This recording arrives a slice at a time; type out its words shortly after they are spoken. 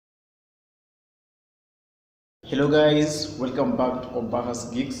Hello guys, welcome back to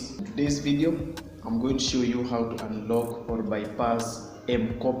Obakhas Geeks. In today's video, I'm going to show you how to unlock or bypass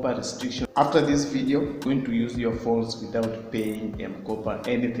M-Kopa restriction. After this video, you're going to use your phones without paying M-Kopa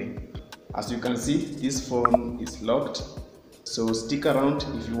anything. As you can see, this phone is locked. So stick around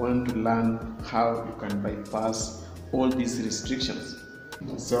if you want to learn how you can bypass all these restrictions.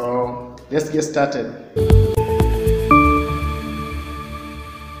 So let's get started.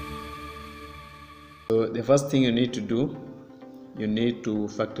 So the first thing you need to do, you need to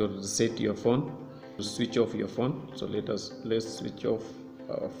factory reset your phone, to switch off your phone. So let's switch off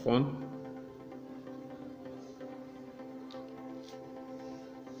our phone.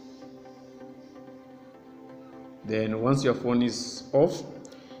 Then once your phone is off,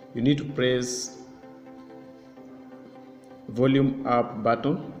 you need to press volume up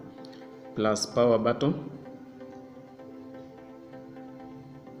button plus power button.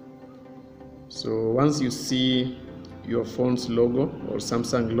 So once you see your phone's logo or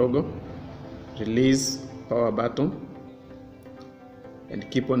Samsung logo, release power button and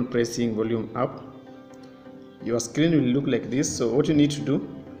keep on pressing volume up. Your screen will look like this. So what you need to do,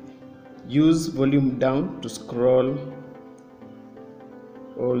 use volume down to scroll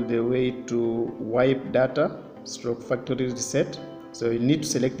all the way to wipe data stroke factory reset. So you need to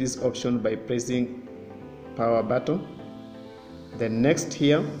select this option by pressing power button. Then next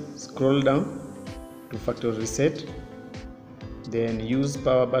here, scroll down to factory reset, then use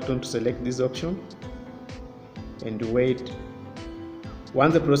power button to select this option and wait.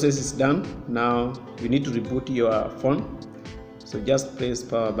 Once the process is done, now you need to reboot your phone. So just press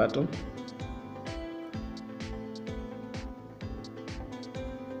power button.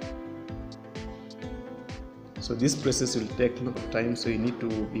 So this process will take a lot of time, so you need to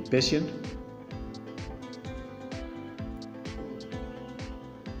be patient.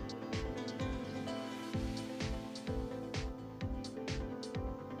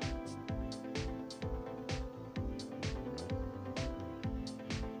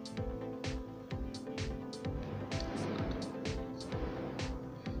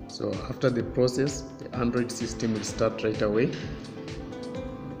 So after the process, the Android system will start right away.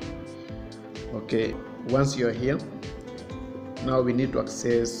 Okay, once you are here, now we need to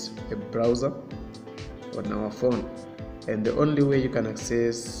access a browser on our phone. And the only way you can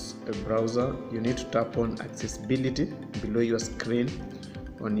access a browser, you need to tap on accessibility below your screen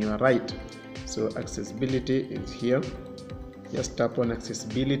on your right. So accessibility is here. Just tap on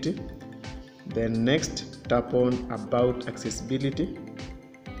accessibility. Then next, tap on about accessibility.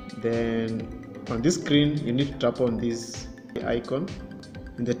 Then on this screen, you need to tap on this icon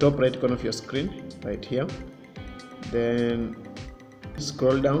in the top right corner of your screen, right here. Then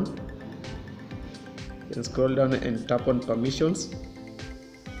scroll down. Then scroll down and tap on permissions.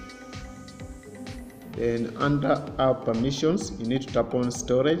 Then under our permissions, you need to tap on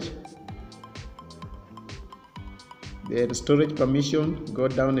storage. Then storage permission, go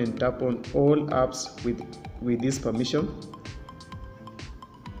down and tap on all apps with this permission.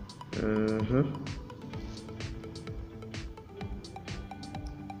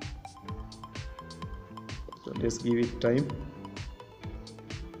 So let's give it time.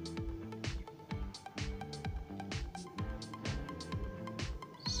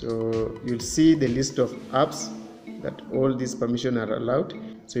 So you'll see the list of apps that all these permissions are allowed.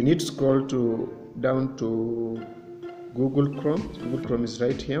 So you need to scroll down to Google Chrome. Google Chrome is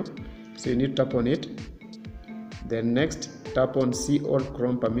right here. So you need to tap on it. Then next, tap on see all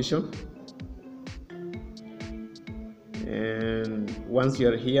Chrome permission. And once you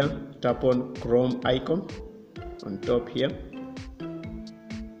are here, tap on Chrome icon on top here.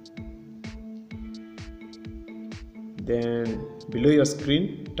 Then below your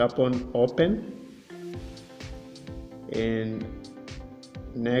screen, tap on open. And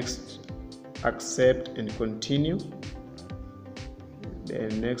next, accept and continue.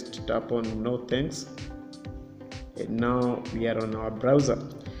 Then next, tap on no thanks. And now we are on our browser.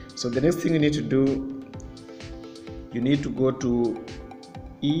 So the next thing you need to do, you need to go to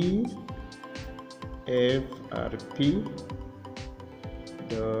efrp.me.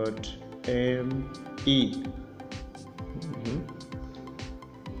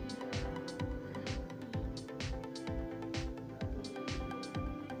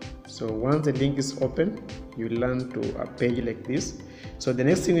 So once the link is open, you land to a page like this. So the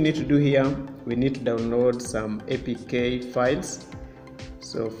next thing we need to do here, we need to download some APK files.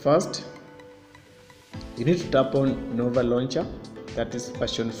 So first, you need to tap on Nova Launcher, that is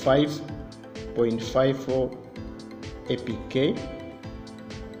version 5.54 APK,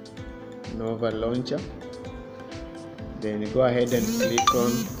 Nova Launcher. Then go ahead and click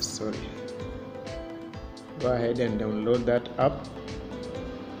on go ahead and download that app.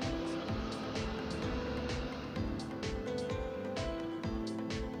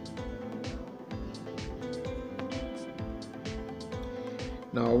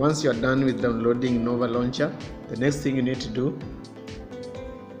 Now once you're done with downloading Nova Launcher, the next thing you need to do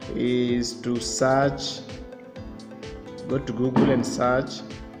is to search, go to Google and search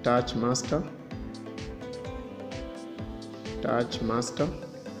Touch Master. Touch Master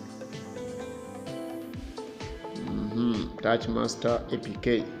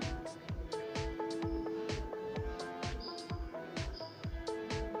APK.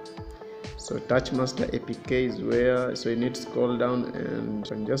 So Touch Master APK is where, so you need to scroll down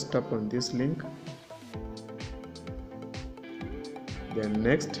and just tap on this link. Then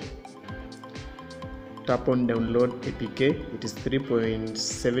next, tap on download APK. It is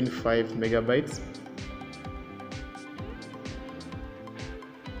 3.75 megabytes.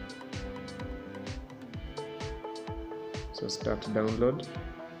 So start download.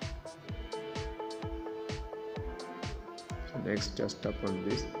 Next, just tap on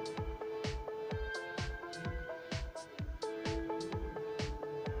this.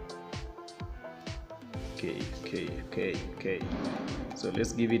 Okay. So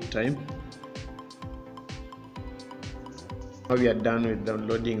let's give it time. Now we are done with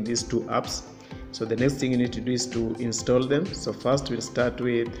downloading these two apps. So the next thing you need to do is to install them. So first we'll start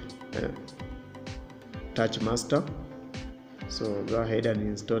with Touch Master. So go ahead and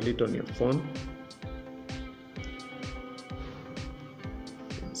install it on your phone.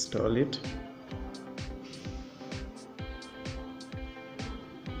 Install it.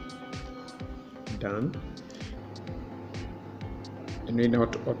 Done. And we now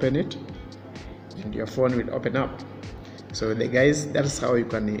to open it, and your phone will open up. So guys, that's how you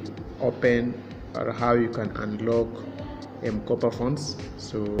can open or how you can unlock M-Kopa phones.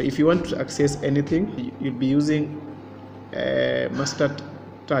 So if you want to access anything, you'll be using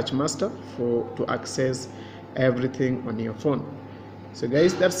Touch Master to access everything on your phone. So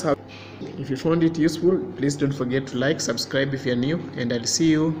guys, that's how. If you found it useful, please don't forget to like, subscribe if you're new, and I'll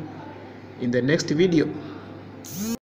see you in the next video.